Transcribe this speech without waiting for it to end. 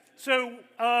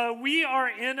We are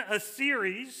in a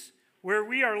series where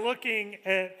we are looking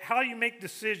at how you make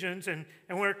decisions, and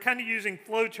we're kind of using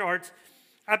flowcharts.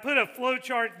 I put a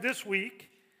flowchart this week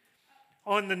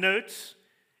on the notes.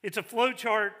 It's a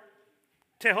flowchart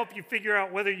to help you figure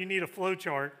out whether you need a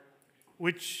flowchart,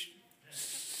 which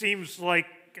seems like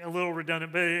a little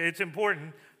redundant, but it's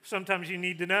important. Sometimes you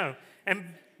need to know.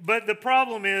 But the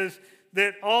problem is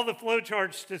that all the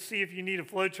flowcharts to see if you need a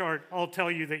flowchart all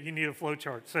tell you that you need a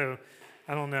flowchart. So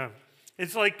I don't know.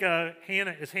 It's like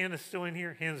Hannah. Is Hannah still in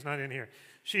here? Hannah's not in here.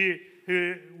 She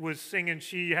who was singing,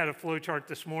 she had a flowchart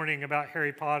this morning about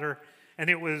Harry Potter, and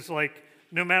it was like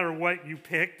no matter what you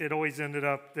picked, it always ended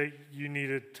up that you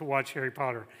needed to watch Harry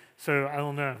Potter. So I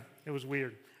don't know. It was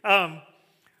weird.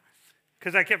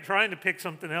 Because I kept trying to pick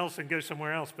something else and go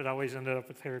somewhere else, but I always ended up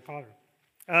with Harry Potter.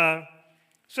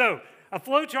 So a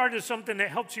flowchart is something that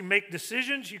helps you make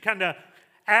decisions. You kind of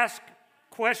ask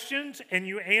questions and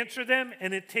you answer them,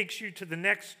 and it takes you to the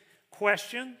next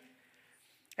question.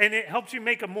 And it helps you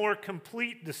make a more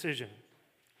complete decision.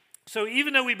 So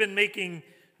even though we've been making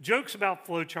jokes about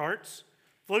flowcharts,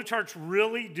 flowcharts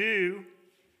really do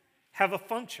have a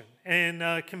function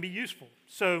and can be useful.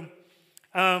 So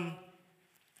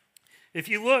if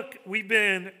you look, we've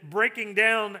been breaking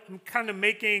down, kind of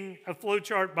making a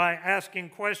flowchart by asking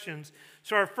questions.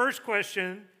 So our first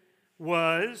question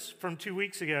was from 2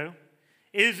 weeks ago,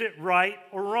 is it right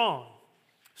or wrong?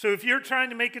 So if you're trying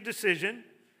to make a decision,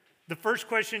 the first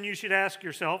question you should ask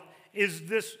yourself, is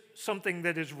this something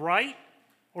that is right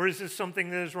or is this something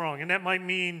that is wrong? And that might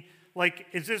mean, like,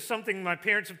 is this something my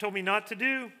parents have told me not to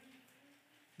do?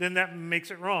 Then that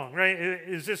makes it wrong, right?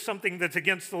 Is this something that's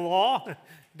against the law?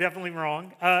 Definitely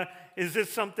wrong. Is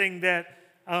this something that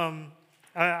I'm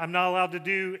not allowed to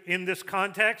do in this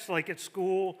context, like at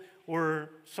school or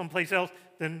someplace else?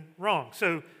 Then wrong.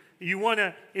 So you want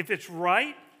to, if it's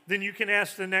right, then you can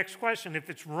ask the next question. If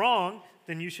it's wrong,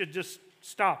 then you should just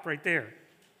stop right there,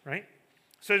 right?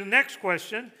 So the next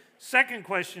question, second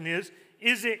question is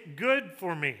it good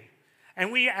for me?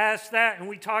 And we asked that, and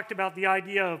we talked about the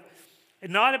idea of,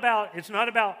 it's not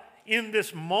about in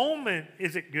this moment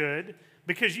is it good,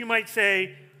 because you might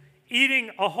say eating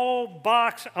a whole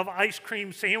box of ice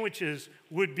cream sandwiches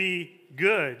would be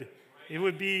good. It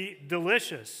would be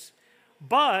delicious.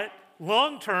 But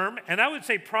long term, and I would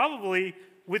say probably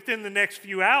within the next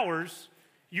few hours,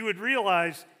 you would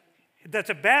realize that's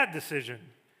a bad decision.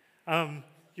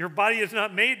 Your body is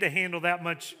not made to handle that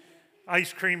much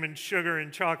ice cream and sugar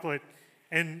and chocolate,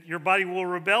 and your body will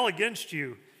rebel against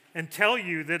you and tell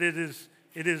you that it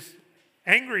is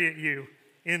angry at you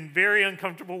in very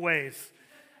uncomfortable ways.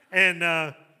 And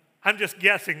I'm just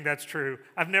guessing that's true.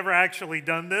 I've never actually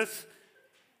done this,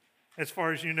 as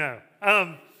far as you know.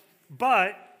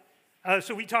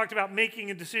 So we talked about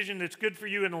making a decision that's good for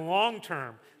you in the long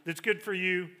term, that's good for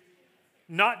you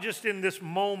not just in this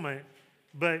moment,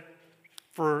 but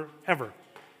forever,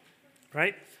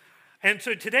 right? And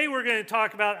so today we're going to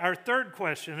talk about our third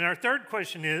question. And our third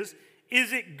question is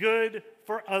it good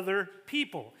for other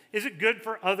people? Is it good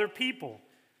for other people?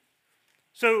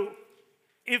 So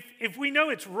if we know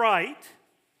it's right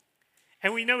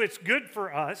and we know it's good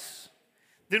for us,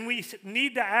 then we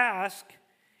need to ask,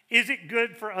 is it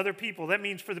good for other people? That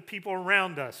means for the people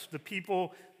around us, the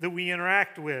people that we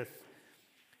interact with.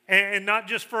 And not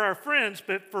just for our friends,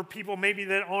 but for people maybe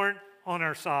that aren't on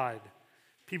our side,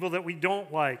 people that we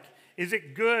don't like. Is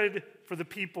it good for the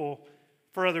people,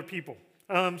 for other people?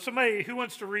 Somebody who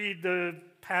wants to read the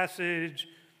passage,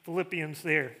 Philippians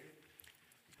there.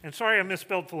 And sorry I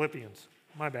misspelled Philippians.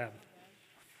 My bad.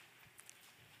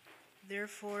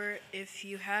 Therefore, if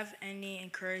you have any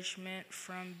encouragement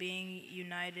from being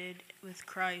united with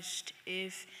Christ,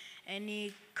 if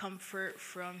any comfort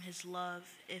from his love,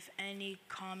 if any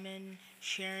common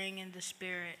sharing in the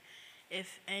Spirit,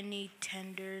 if any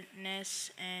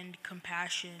tenderness and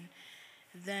compassion,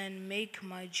 then make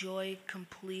my joy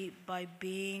complete by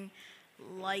being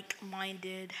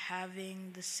like-minded,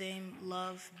 having the same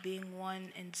love, being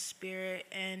one in spirit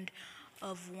and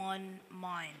of one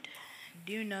mind.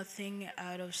 Do nothing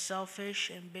out of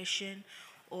selfish ambition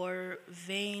or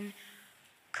vain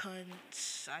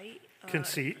conceit.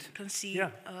 Yeah.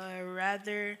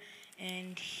 Rather,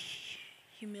 in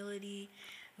humility,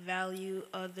 value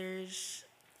others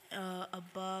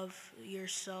above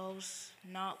yourselves,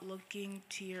 not looking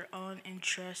to your own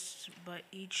interests, but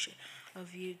each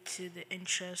of you to the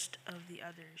interest of the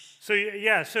others.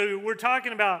 So we're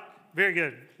talking about, very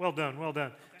good, well done. Okay.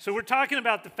 So we're talking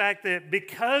about the fact that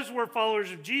because we're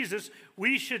followers of Jesus,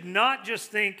 we should not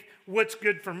just think what's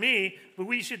good for me, but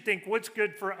we should think what's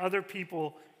good for other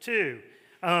people too.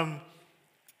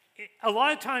 a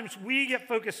lot of times we get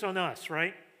focused on us,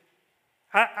 right?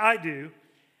 I do.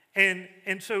 And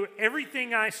so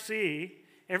everything I see,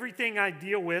 everything I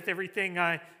deal with, everything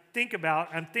I think about,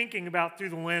 I'm thinking about through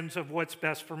the lens of what's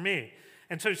best for me.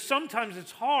 And so sometimes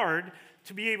it's hard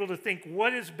to be able to think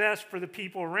what is best for the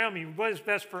people around me, what is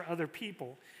best for other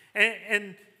people.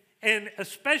 And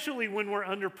especially when we're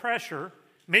under pressure,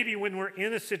 maybe when we're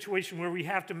in a situation where we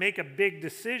have to make a big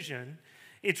decision,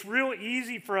 it's real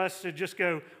easy for us to just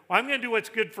go, well, I'm going to do what's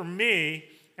good for me,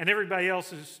 and everybody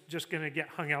else is just going to get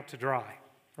hung out to dry,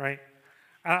 right?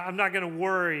 I'm not going to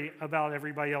worry about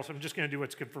everybody else. I'm just going to do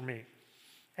what's good for me.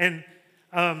 And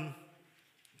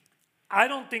I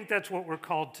don't think that's what we're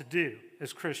called to do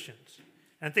as Christians.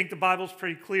 And I think the Bible's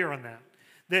pretty clear on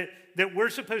that we're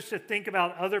supposed to think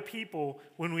about other people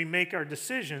when we make our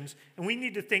decisions, and we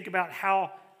need to think about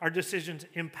how our decisions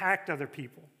impact other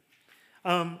people.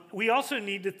 We also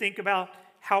need to think about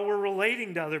how we're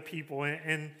relating to other people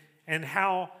and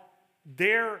how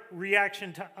their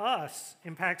reaction to us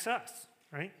impacts us,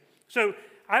 right? So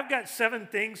I've got 7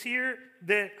 things here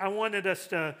that I wanted us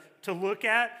to look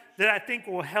at that I think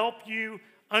will help you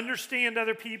understand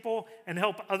other people and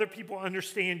help other people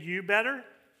understand you better,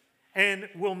 and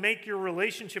will make your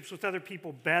relationships with other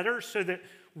people better so that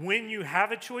when you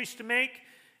have a choice to make,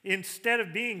 instead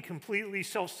of being completely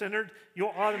self-centered,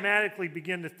 you'll automatically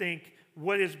begin to think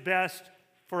what is best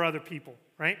for other people,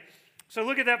 right? So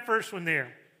look at that first one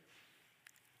there.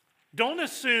 Don't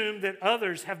assume that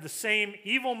others have the same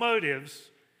evil motives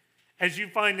as you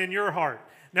find in your heart.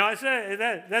 Now, I said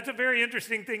that's a very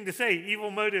interesting thing to say,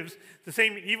 evil motives, the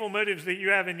same evil motives that you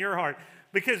have in your heart.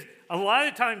 Because a lot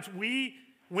of times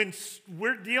when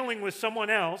we're dealing with someone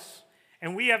else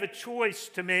and we have a choice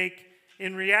to make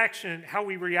in reaction, how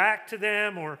we react to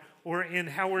them or in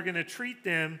how we're going to treat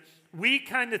them, we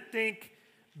kind of think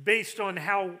based on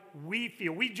how we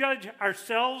feel. We judge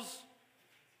ourselves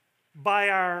by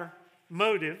our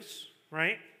motives,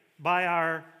 right?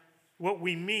 By what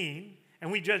we mean,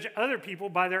 and we judge other people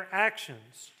by their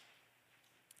actions.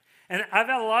 And I've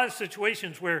had a lot of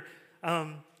situations where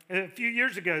a few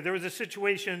years ago there was a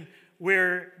situation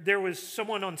where there was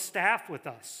someone on staff with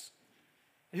us,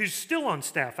 who's still on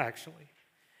staff actually,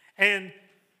 and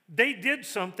they did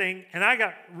something, and I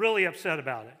got really upset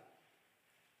about it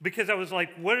because I was like,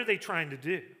 what are they trying to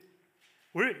do?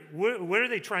 What are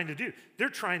they trying to do? They're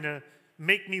trying to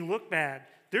make me look bad.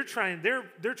 They're trying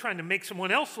to make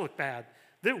someone else look bad.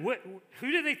 Who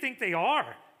do they think they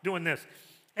are doing this?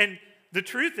 And the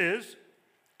truth is,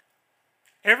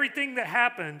 everything that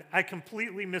happened, I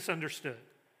completely misunderstood.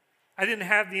 I didn't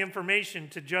have the information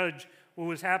to judge what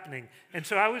was happening. And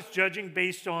so I was judging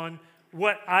based on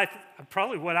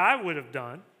probably what I would have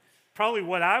done, probably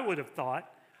what I would have thought,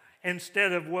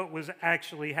 instead of what was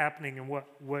actually happening and what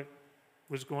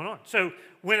was going on. So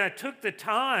when I took the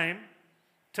time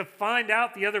to find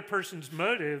out the other person's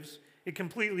motives, it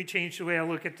completely changed the way I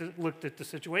looked at the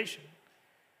situation.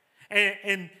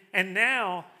 And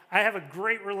now I have a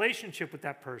great relationship with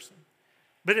that person.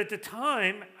 But at the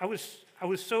time, I was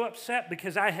so upset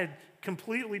because I had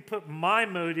completely put my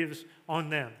motives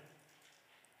on them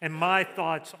and my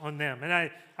thoughts on them. And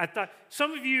I thought,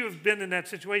 some of you have been in that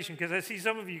situation, because I see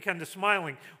some of you kind of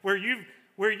smiling, where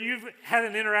you've had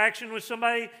an interaction with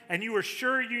somebody and you were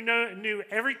sure you knew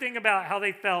everything about how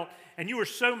they felt, and you were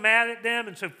so mad at them,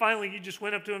 and so finally you just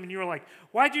went up to them and you were like,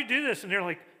 why'd you do this? And they're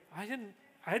like, I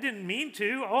didn't mean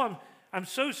to. Oh, I'm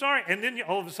so sorry. And then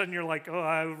all of a sudden you're like, oh,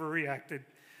 I overreacted.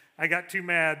 I got too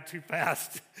mad too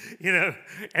fast,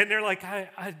 And they're like,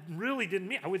 I really didn't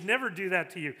mean, I would never do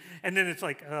that to you. And then it's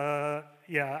like,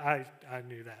 yeah, I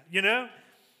knew that,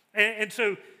 And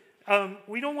so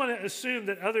we don't want to assume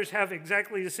that others have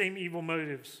exactly the same evil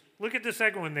motives. Look at the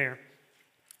second one there.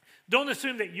 Don't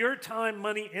assume that your time,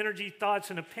 money, energy,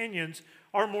 thoughts, and opinions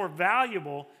are more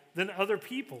valuable than other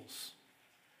people's.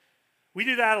 We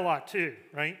do that a lot too,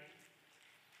 right?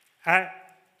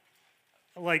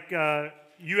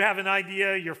 You have an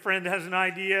idea, your friend has an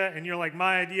idea, and you're like,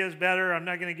 my idea is better, I'm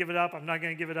not going to give it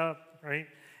up, right?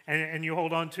 And you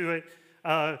hold on to it.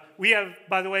 We have,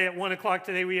 by the way, at 1 o'clock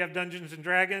today, we have Dungeons &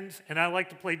 Dragons, and I like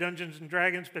to play Dungeons &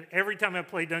 Dragons, but every time I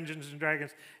play Dungeons &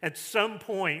 Dragons, at some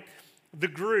point, the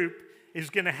group is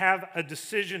going to have a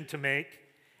decision to make,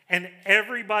 and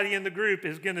everybody in the group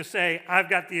is going to say, I've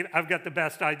got the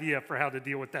best idea for how to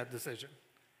deal with that decision.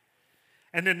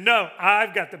 And then, no,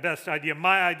 I've got the best idea.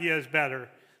 My idea is better.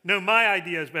 No, my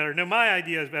idea is better. No, my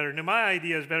idea is better. No, my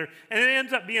idea is better. And it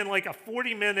ends up being like a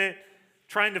 40-minute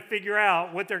trying to figure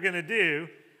out what they're going to do.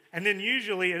 And then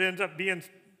usually it ends up being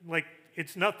like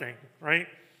it's nothing, right?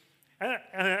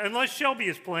 unless Shelby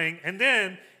is playing, and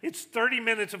then it's 30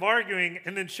 minutes of arguing,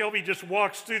 and then Shelby just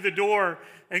walks through the door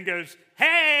and goes,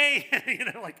 hey,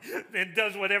 and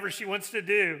does whatever she wants to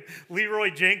do. Leroy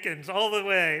Jenkins all the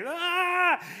way.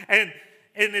 Ah! And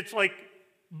it's like,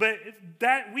 but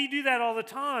that we do that all the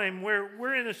time where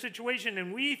we're in a situation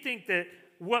and we think that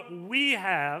what we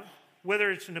have,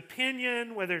 whether it's an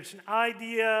opinion, whether it's an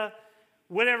idea,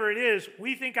 whatever it is,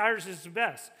 we think ours is the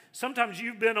best. Sometimes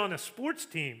you've been on a sports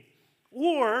team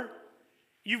or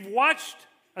you've watched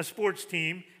a sports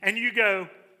team and you go,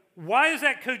 why does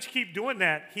that coach keep doing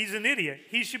that? He's an idiot.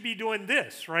 He should be doing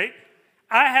this, right?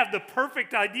 I have the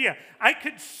perfect idea. I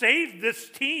could save this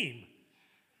team.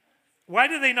 Why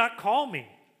do they not call me?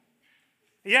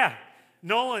 Yeah,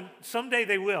 Nolan, someday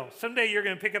they will. Someday you're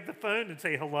going to pick up the phone and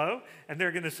say hello, and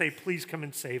they're going to say, please come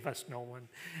and save us, Nolan.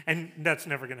 And that's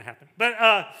never going to happen.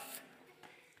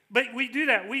 But we do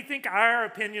that. We think our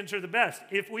opinions are the best.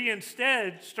 If we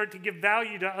instead start to give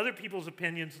value to other people's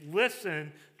opinions,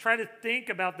 listen, try to think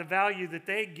about the value that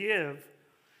they give.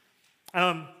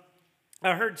 I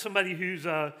heard somebody who's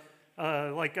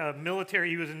like a military,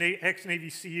 he was an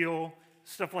ex-Navy SEAL,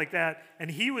 stuff like that,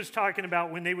 and he was talking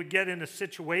about when they would get in a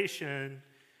situation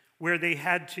where they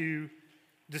had to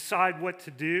decide what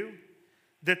to do,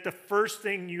 that the first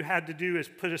thing you had to do is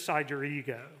put aside your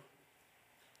ego.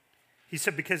 He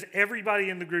said, because everybody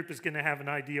in the group is going to have an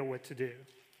idea what to do.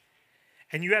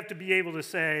 And you have to be able to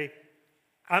say,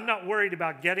 I'm not worried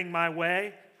about getting my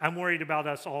way. I'm worried about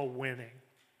us all winning.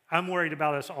 I'm worried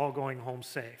about us all going home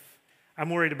safe. I'm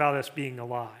worried about us being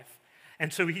alive.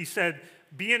 And so he said,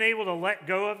 being able to let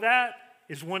go of that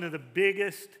is one of the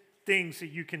biggest things that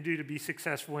you can do to be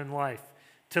successful in life.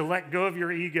 To let go of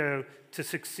your ego to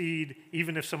succeed,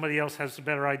 even if somebody else has a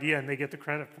better idea and they get the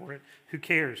credit for it. Who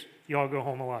cares? You all go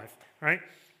home alive, right?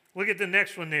 Look at the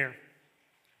next one there.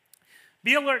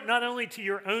 Be alert not only to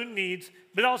your own needs,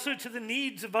 but also to the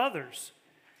needs of others.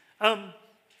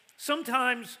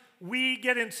 Sometimes we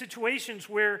get in situations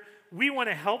where we want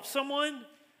to help someone,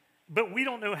 but we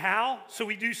don't know how, so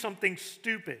we do something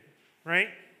stupid, right?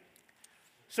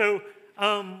 So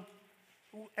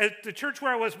at the church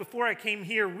where I was before I came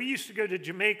here, we used to go to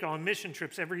Jamaica on mission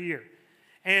trips every year.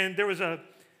 And there was a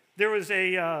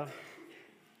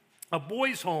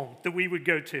boys' home that we would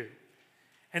go to.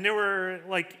 And there were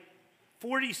like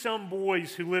 40-some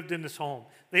boys who lived in this home.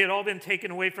 They had all been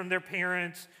taken away from their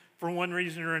parents for one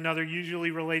reason or another,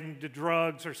 usually relating to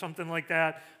drugs or something like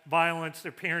that, violence.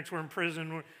 Their parents were in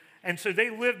prison. And so they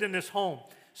lived in this home.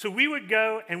 So we would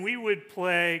go and we would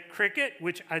play cricket,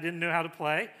 which I didn't know how to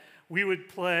play. We would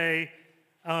play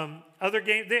other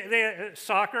games.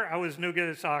 Soccer, I was no good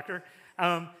at soccer.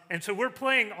 And so we're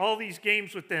playing all these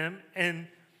games with them.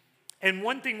 And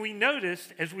one thing we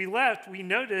noticed as we left, we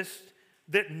noticed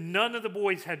that none of the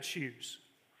boys had shoes.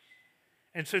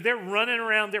 And so they're running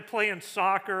around, they're playing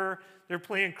soccer, they're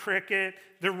playing cricket,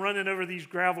 they're running over these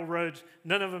gravel roads.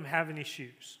 None of them have any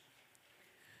shoes.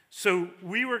 So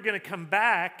we were going to come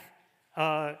back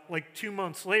like 2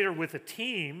 months later with a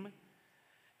team.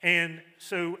 And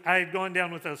so I had gone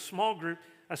down with a smaller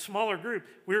group.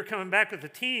 We were coming back with a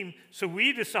team. So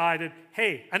we decided,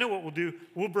 hey, I know what we'll do.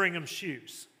 We'll bring them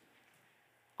shoes.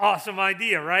 Awesome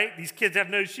idea, right? These kids have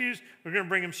no shoes. We're going to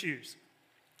bring them shoes.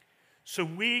 So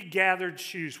we gathered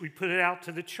shoes. We put it out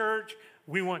to the church.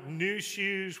 We want new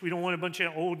shoes. We don't want a bunch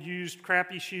of old, used,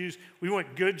 crappy shoes. We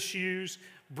want good shoes.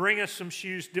 Bring us some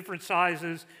shoes, different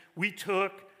sizes.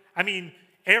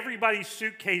 Everybody's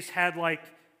suitcase had like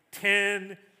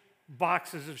 10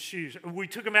 boxes of shoes. We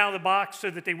took them out of the box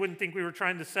so that they wouldn't think we were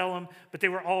trying to sell them, but they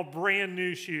were all brand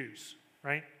new shoes,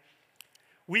 right?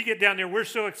 We get down there, we're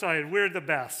so excited. We're the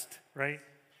best, right?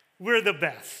 We're the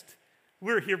best.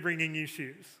 We're here bringing you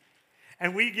shoes.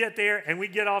 And we get there, and we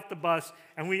get off the bus,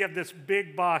 and we have this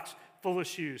big box full of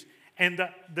shoes. And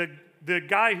the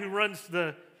guy who runs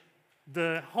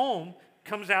the home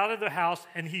comes out of the house,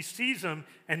 and he sees them,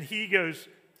 and he goes,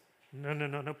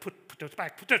 no, put those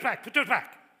back, put those back, put those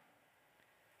back.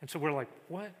 And so we're like,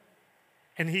 what?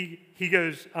 And he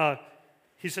goes,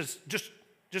 he says,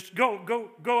 just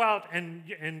go out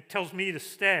and tells me to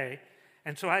stay.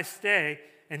 And so I stay,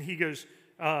 and he goes,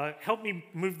 help me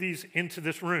move these into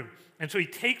this room. And so he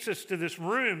takes us to this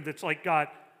room that's like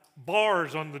got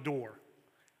bars on the door,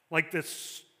 like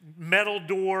this metal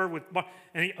door with bars,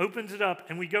 and he opens it up,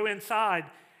 and we go inside,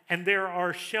 and there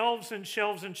are shelves and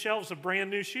shelves and shelves of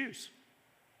brand new shoes.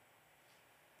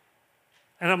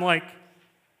 And I'm like,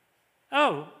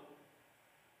 oh,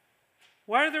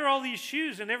 why are there all these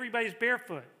shoes and everybody's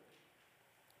barefoot?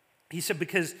 He said,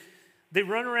 because they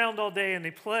run around all day and they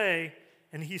play,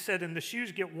 and he said, and the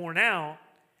shoes get worn out,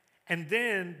 And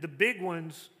then the big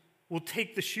ones will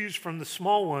take the shoes from the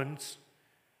small ones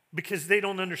because they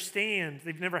don't understand.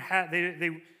 They've never had,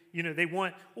 they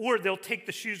want, or they'll take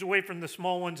the shoes away from the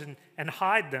small ones and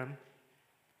hide them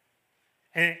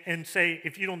and say,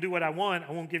 if you don't do what I want,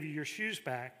 I won't give you your shoes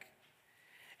back.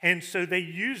 And so they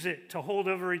use it to hold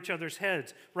over each other's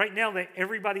heads. Right now,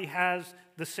 everybody has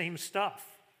the same stuff.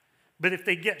 But if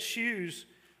they get shoes,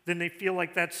 then they feel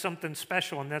like that's something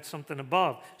special and that's something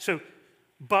above.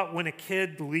 But when a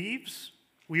kid leaves,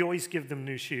 we always give them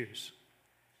new shoes.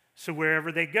 So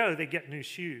wherever they go, they get new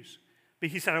shoes. But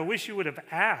he said, I wish you would have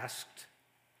asked.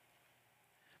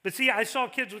 But see, I saw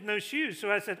kids with no shoes,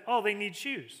 so I said, oh, they need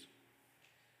shoes.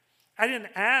 I didn't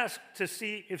ask to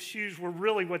see if shoes were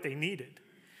really what they needed.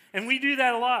 And we do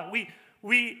that a lot.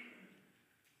 We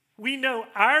know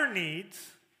our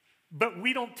needs, but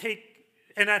we don't take,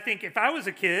 and I think if I was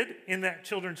a kid in that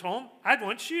children's home, I'd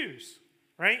want shoes,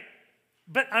 right?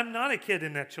 But I'm not a kid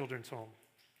in that children's home.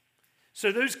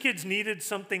 So those kids needed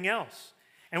something else.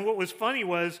 And what was funny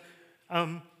was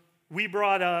we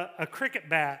brought a cricket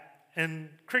bat and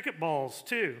cricket balls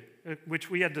too, which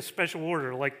we had to special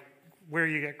order, like where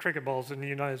you get cricket balls in the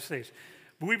United States.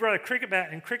 But we brought a cricket bat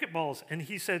and cricket balls, and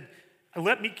he said,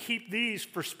 let me keep these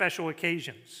for special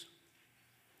occasions.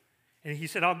 And he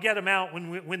said, I'll get them out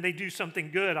when they do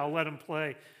something good, I'll let them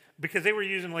play. Because they were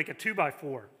using like a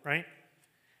 2x4, right?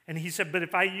 And he said, but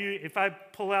if I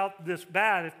pull out this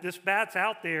bat, if this bat's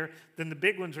out there, then the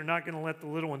big ones are not going to let the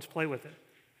little ones play with it.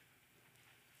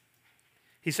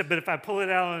 He said, but if I pull it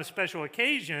out on a special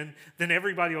occasion, then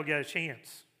everybody will get a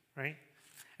chance, right?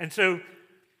 And so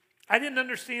I didn't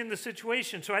understand the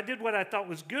situation, so I did what I thought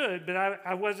was good, but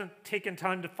I wasn't taking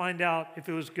time to find out if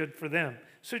it was good for them.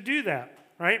 So do that,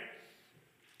 right?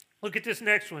 Look at this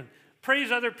next one.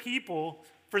 Praise other people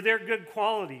for their good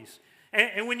qualities.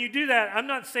 And when you do that, I'm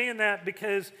not saying that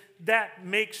because that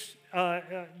makes,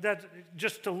 that's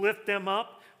just to lift them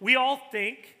up. We all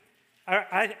think,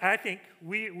 I think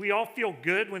we all feel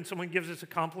good when someone gives us a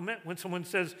compliment, when someone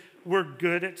says we're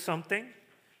good at something,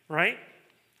 right?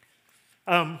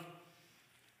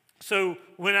 So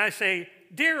when I say,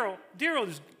 Daryl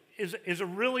is a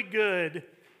really good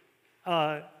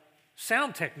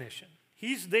sound technician.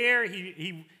 He's there,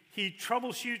 he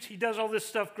troubleshoots, he does all this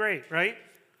stuff great, right?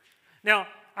 Now,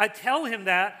 I tell him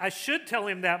that, I should tell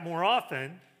him that more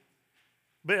often,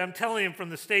 but I'm telling him from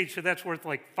the stage, so that's worth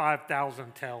like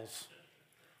 5,000 tells,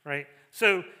 right?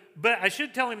 So, but I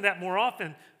should tell him that more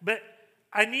often, but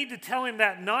I need to tell him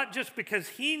that not just because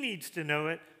he needs to know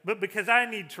it, but because I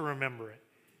need to remember it.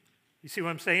 You see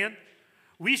what I'm saying?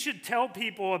 We should tell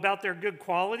people about their good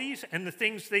qualities and the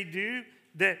things they do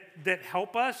that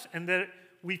help us and that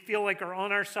we feel like are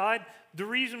on our side. The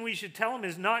reason we should tell them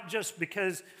is not just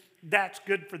because that's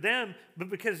good for them, but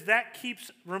because that keeps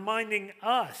reminding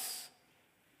us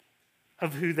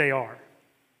of who they are.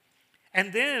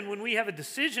 And then when we have a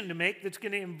decision to make that's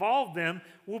going to involve them,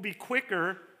 we'll be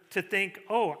quicker to think,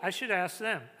 oh, I should ask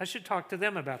them. I should talk to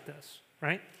them about this,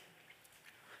 right?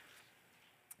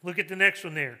 Look at the next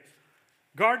one there.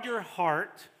 Guard your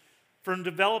heart from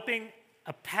developing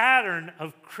a pattern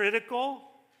of critical,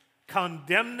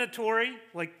 condemnatory,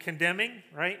 like condemning,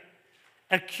 right?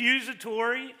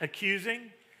 Accusatory,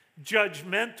 accusing,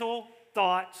 judgmental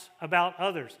thoughts about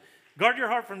others. Guard your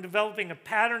heart from developing a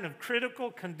pattern of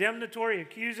critical, condemnatory,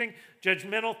 accusing,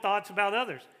 judgmental thoughts about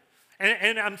others.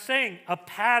 And I'm saying a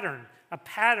pattern,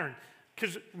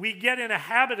 because we get in a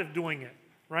habit of doing it,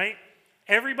 right?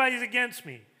 Everybody's against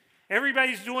me.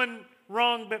 Everybody's doing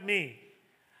wrong but me.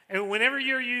 And whenever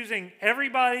you're using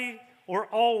everybody or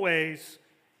always,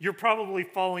 you're probably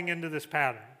falling into this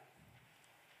pattern.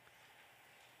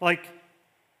 Like,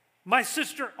 my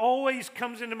sister always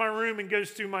comes into my room and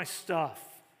goes through my stuff.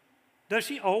 Does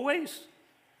she always?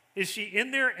 Is she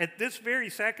in there at this very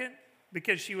second?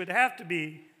 Because she would have to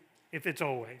be if it's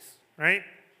always, right?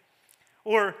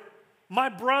 Or my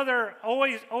brother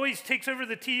always takes over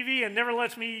the TV and never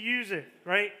lets me use it,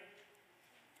 right?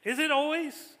 Is it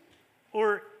always?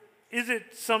 Or is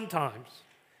it sometimes?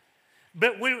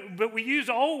 But we use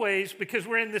always because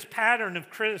we're in this pattern of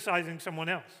criticizing someone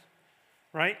else,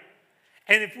 right?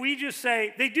 And if we just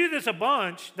say, they do this a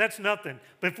bunch, that's nothing.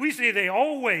 But if we say they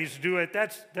always do it,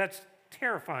 that's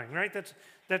terrifying, right?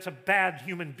 That's a bad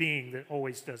human being that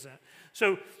always does that.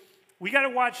 So we got to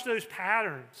watch those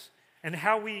patterns and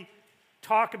how we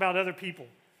talk about other people.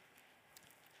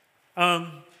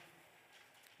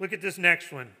 Look at this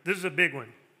next one. This is a big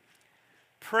one.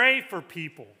 Pray for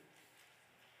people.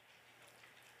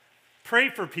 Pray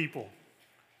for people.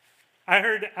 I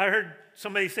heard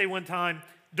somebody say one time,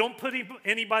 don't put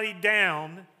anybody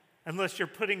down unless you're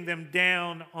putting them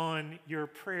down on your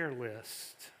prayer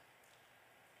list.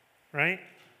 Right?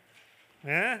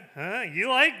 Yeah, you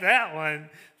like that one.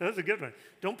 That was a good one.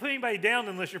 Don't put anybody down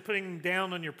unless you're putting them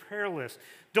down on your prayer list.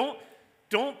 Don't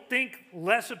think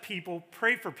less of people,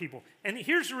 pray for people. And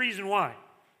here's the reason why.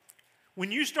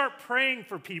 When you start praying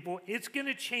for people, it's going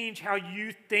to change how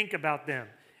you think about them.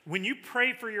 When you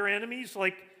pray for your enemies,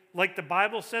 like the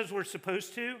Bible says we're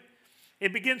supposed to,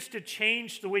 it begins to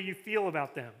change the way you feel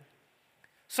about them.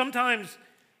 Sometimes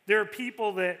there are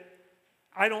people that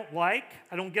I don't like,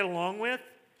 I don't get along with,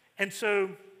 and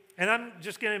I'm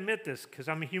just going to admit this because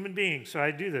I'm a human being, so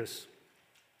I do this.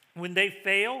 When they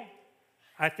fail,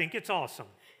 I think it's awesome,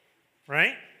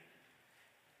 right?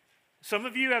 Some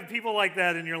of you have people like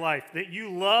that in your life that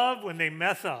you love when they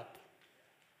mess up.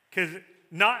 Because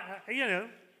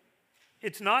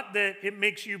it's not that it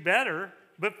makes you better,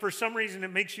 but for some reason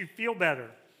it makes you feel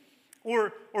better.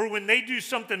 Or when they do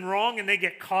something wrong and they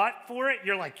get caught for it,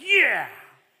 you're like, yeah,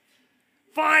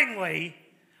 finally.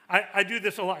 I do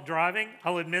this a lot driving,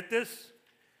 I'll admit this.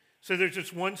 So there's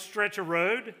just one stretch of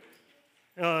road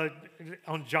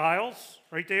on Giles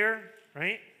right there,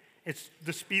 right?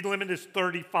 The speed limit is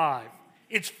 35.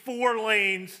 It's 4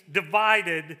 lanes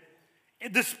divided.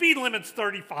 The speed limit's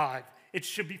 35. It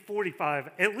should be 45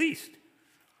 at least.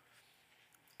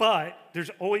 But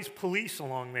there's always police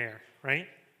along there, right?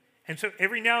 And so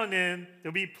every now and then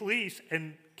there'll be police,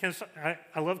 and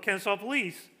I love Kennesaw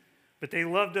Police, but they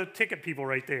love to ticket people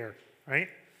right there, right?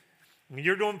 I mean,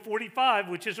 you're doing 45,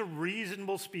 which is a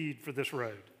reasonable speed for this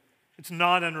road. It's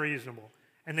not unreasonable,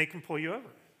 and they can pull you over.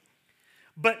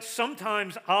 But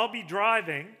sometimes I'll be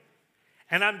driving,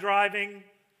 and I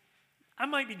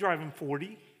might be driving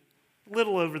 40, a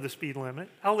little over the speed limit,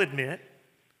 I'll admit.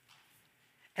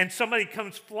 And somebody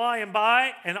comes flying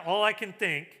by, and all I can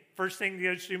think, first thing that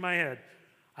goes through my head,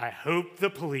 I hope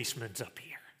the policeman's up here.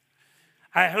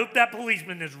 I hope that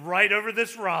policeman is right over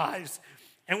this rise.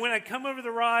 And when I come over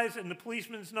the rise and the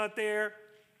policeman's not there,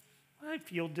 I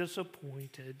feel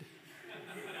disappointed.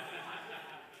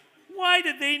 Why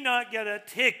did they not get a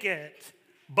ticket?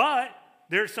 But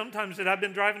there's sometimes that I've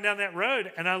been driving down that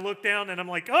road and I look down and I'm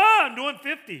like, oh, I'm doing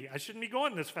 50. I shouldn't be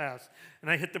going this fast.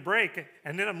 And I hit the brake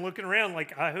and then I'm looking around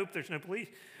like, I hope there's no police.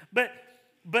 But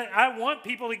I want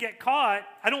people to get caught.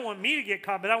 I don't want me to get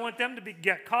caught, but I want them to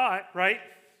get caught, right?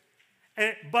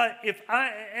 But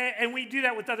and we do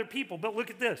that with other people. But look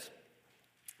at this.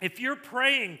 If you're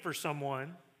praying for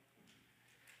someone,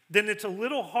 then it's a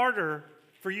little harder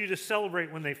for you to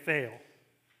celebrate when they fail.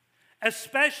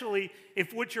 Especially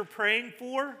if what you're praying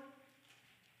for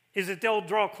is that they'll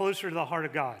draw closer to the heart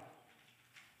of God.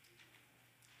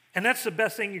 And that's the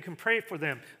best thing you can pray for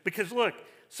them. Because look,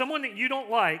 someone that you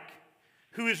don't like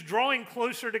who is drawing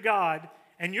closer to God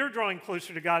and you're drawing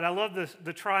closer to God, I love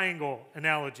the triangle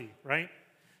analogy, right?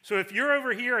 So if you're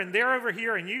over here and they're over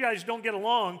here and you guys don't get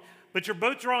along, but you're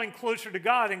both drawing closer to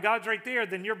God and God's right there,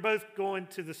 then you're both going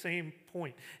to the same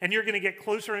point. And you're going to get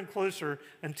closer and closer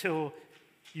until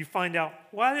you find out,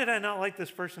 why did I not like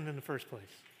this person in the first place?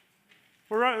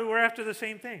 We're after the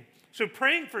same thing. So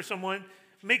praying for someone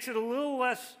makes it a little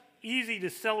less easy to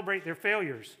celebrate their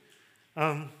failures.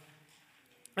 And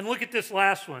look at this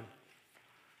last one.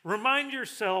 Remind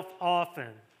yourself often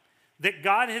that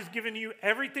God has given you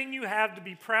everything you have to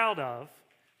be proud of.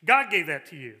 God gave that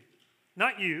to you,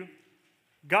 not you.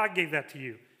 God gave that to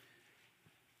you.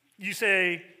 You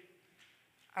say,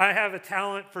 I have a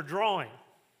talent for drawing.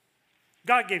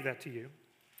 God gave that to you.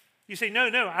 You say,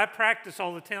 no, I practice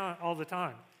all the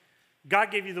time.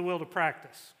 God gave you the will to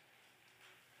practice.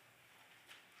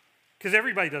 Because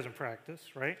everybody doesn't practice,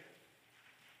 right?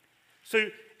 So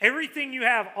everything you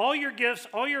have, all your gifts,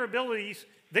 all your abilities,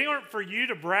 they aren't for you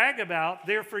to brag about.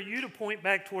 They're for you to point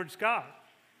back towards God.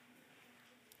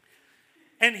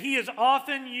 And he has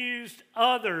often used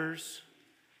others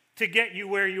to get you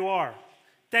where you are.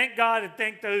 Thank God and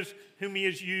thank those whom he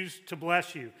has used to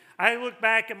bless you. I look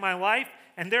back at my life,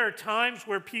 and there are times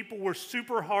where people were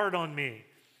super hard on me,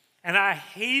 and I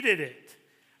hated it.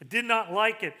 I did not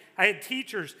like it. I had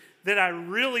teachers that I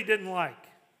really didn't like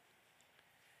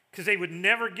because they would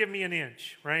never give me an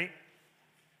inch, right?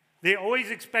 They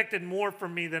always expected more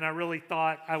from me than I really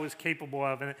thought I was capable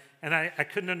of, and I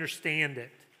couldn't understand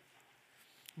it.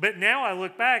 But now I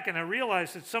look back and I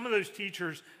realize that some of those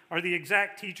teachers are the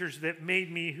exact teachers that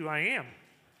made me who I am,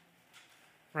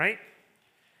 right?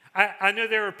 I know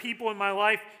there are people in my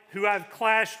life who I've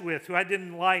clashed with, who I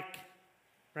didn't like,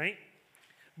 right?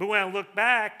 But when I look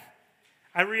back,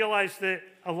 I realize that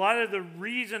a lot of the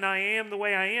reason I am the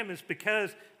way I am is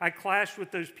because I clashed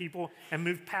with those people and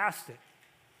moved past it.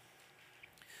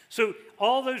 So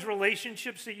all those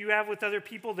relationships that you have with other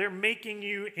people, they're making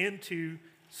you into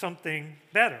something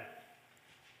better.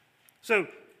 So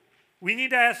we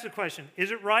need to ask the question,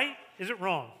 is it right? Is it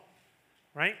wrong?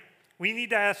 Right? We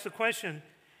need to ask the question,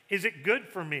 is it good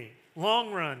for me?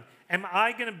 Long run, am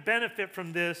I going to benefit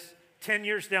from this 10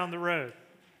 years down the road?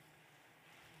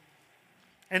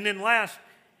 And then last,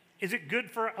 is it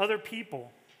good for other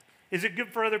people? Is it good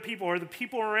for other people? Are the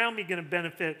people around me going to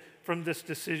benefit from this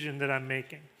decision that I'm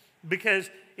making? Because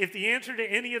if the answer to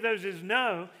any of those is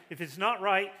no, if it's not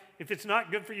right, if it's not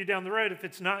good for you down the road, if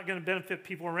it's not going to benefit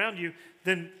people around you,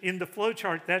 then in the flow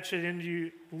chart, that should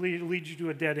lead you to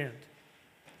a dead end.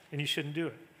 And you shouldn't do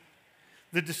it.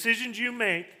 The decisions you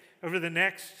make over the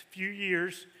next few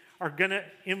years are going to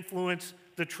influence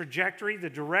the trajectory,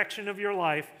 the direction of your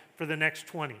life for the next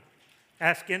 20.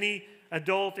 Ask any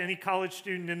adult, any college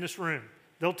student in this room.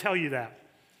 They'll tell you that.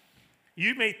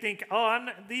 You may think,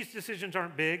 these decisions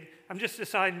aren't big. I'm just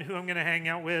deciding who I'm going to hang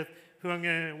out with,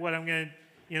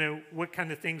 what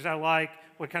kind of things I like,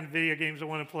 what kind of video games I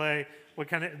want to play,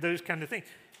 those kind of things.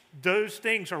 Those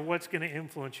things are what's going to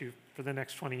influence you for the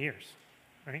next 20 years,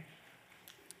 right?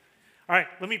 All right,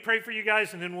 let me pray for you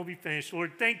guys, and then we'll be finished.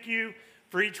 Lord, thank you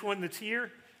for each one that's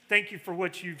here. Thank you for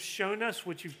what you've shown us,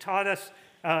 what you've taught us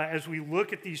as we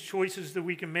look at these choices that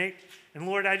we can make. And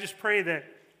Lord, I just pray that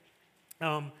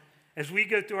as we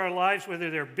go through our lives, whether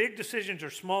they're big decisions or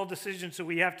small decisions that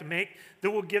we have to make,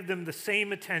 that we'll give them the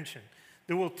same attention,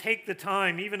 that we'll take the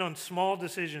time, even on small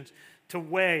decisions, to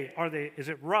weigh, is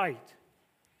it right?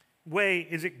 Weigh,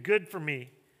 is it good for me?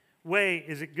 Weigh,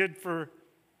 is it good for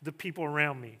the people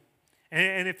around me?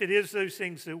 And if it is those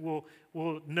things, that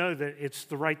we'll know that it's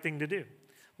the right thing to do.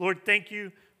 Lord, thank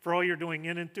you for all you're doing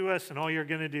in and through us and all you're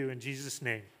going to do. In Jesus'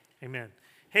 name, amen.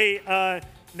 Hey,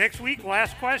 next week,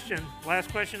 last question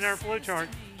in our flow chart.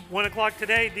 1 o'clock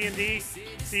today, D&D.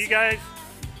 See you guys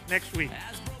next week.